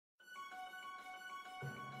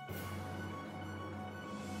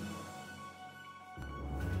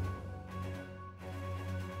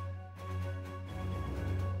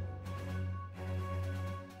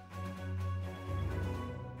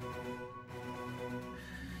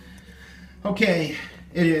Okay,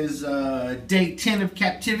 it is day 10 of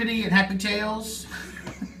captivity at Happy Tales.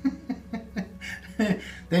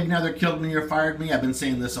 They've neither killed me or fired me. I've been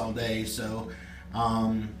saying this all day, so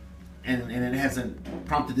and it hasn't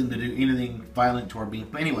prompted them to do anything violent toward me.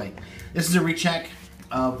 But anyway, this is a recheck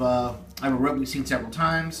of a rope we've seen several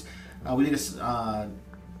times. We need to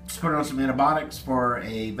put her on some antibiotics for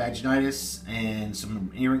a vaginitis and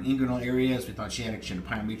some inguinal areas. We thought she had a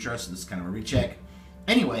pyometra, so this is kind of a recheck.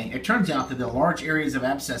 Anyway, it turns out that the large areas of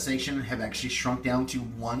abscessation have actually shrunk down to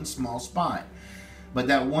one small spot. But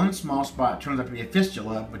that one small spot turns out to be a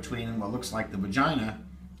fistula between what looks like the vagina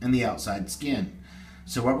and the outside skin.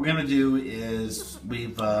 So what we're going to do is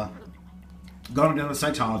we've gone and done the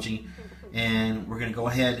cytology, and we're going to go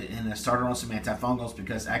ahead and start her on some antifungals,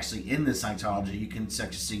 because actually in this cytology you can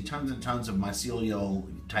actually see tons and tons of mycelial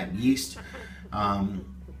type yeast.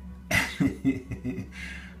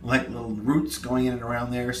 Like little roots going in and around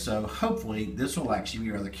there, so hopefully this will actually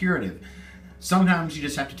be rather curative. Sometimes you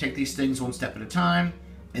just have to take these things one step at a time.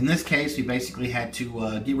 In this case, we basically had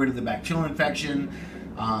to get rid of the bacterial infection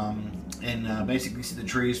and basically see the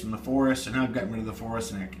trees from the forest. And now I've gotten rid of the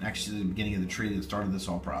forest, and actually the beginning of the tree that started this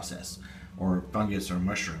whole process, or fungus or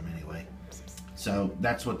mushroom anyway. So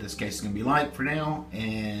that's what this case is going to be like for now,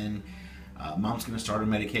 and Mom's going to start her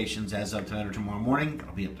medications as of tonight or tomorrow morning.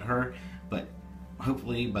 It'll be up to her, but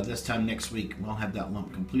hopefully by this time next week we'll have that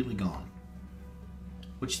lump completely gone.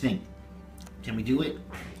 What you think? Can we do it?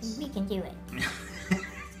 We can do it.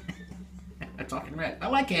 A talking rat. I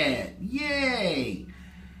like it. Yay!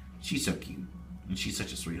 She's so cute, and she's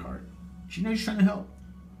such a sweetheart. She knows she's trying to help.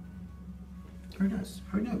 Her nose.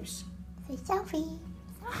 Her nose. Say selfie.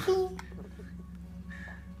 Selfie.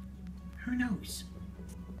 Her nose.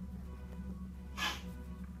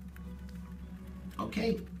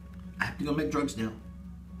 Okay. I have to go make drugs now.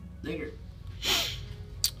 Later.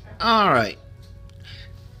 All right.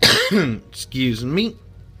 Excuse me.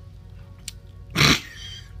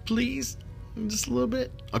 Please. Just a little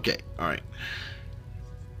bit. Okay. All right.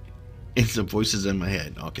 And some voices in my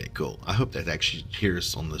head. Okay, cool. I hope that actually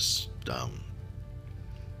hears on this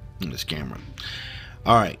camera.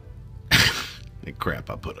 All right. The crap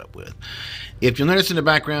I put up with. If you'll notice in the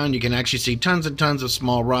background, you can actually see tons and tons of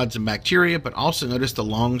small rods and bacteria, but also notice the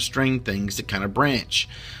long string things that kind of branch.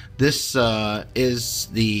 This is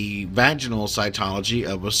the vaginal cytology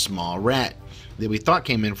of a small rat that we thought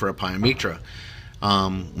came in for a pyometra.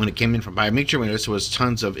 When it came in from pyometra, we noticed there was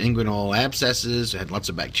tons of inguinal abscesses. It had lots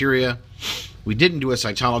of bacteria. We didn't do a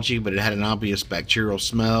cytology, but it had an obvious bacterial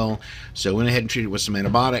smell, so we went ahead and treated it with some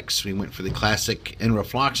antibiotics. We went for the classic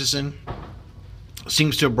enrofloxacin.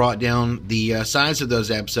 Seems to have brought down the size of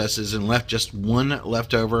those abscesses and left just one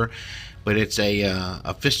left over, but it's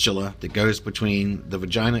a fistula that goes between the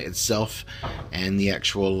vagina itself and the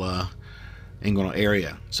actual inguinal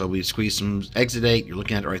area. So we squeeze some exudate. You're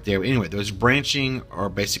looking at it right there. Anyway, those branching are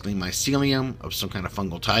basically mycelium of some kind of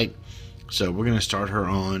fungal type. So we're going to start her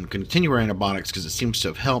on, continue her antibiotics because it seems to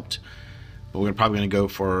have helped, but we're probably going to go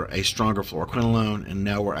for a stronger fluoroquinolone, and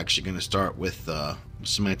now we're actually going to start with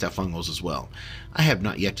some antifungals as well. I have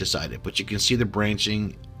not yet decided, but you can see the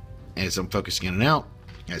branching as I'm focusing in and out.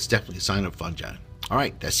 It's definitely a sign of fungi. All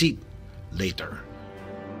right, that's it. Later.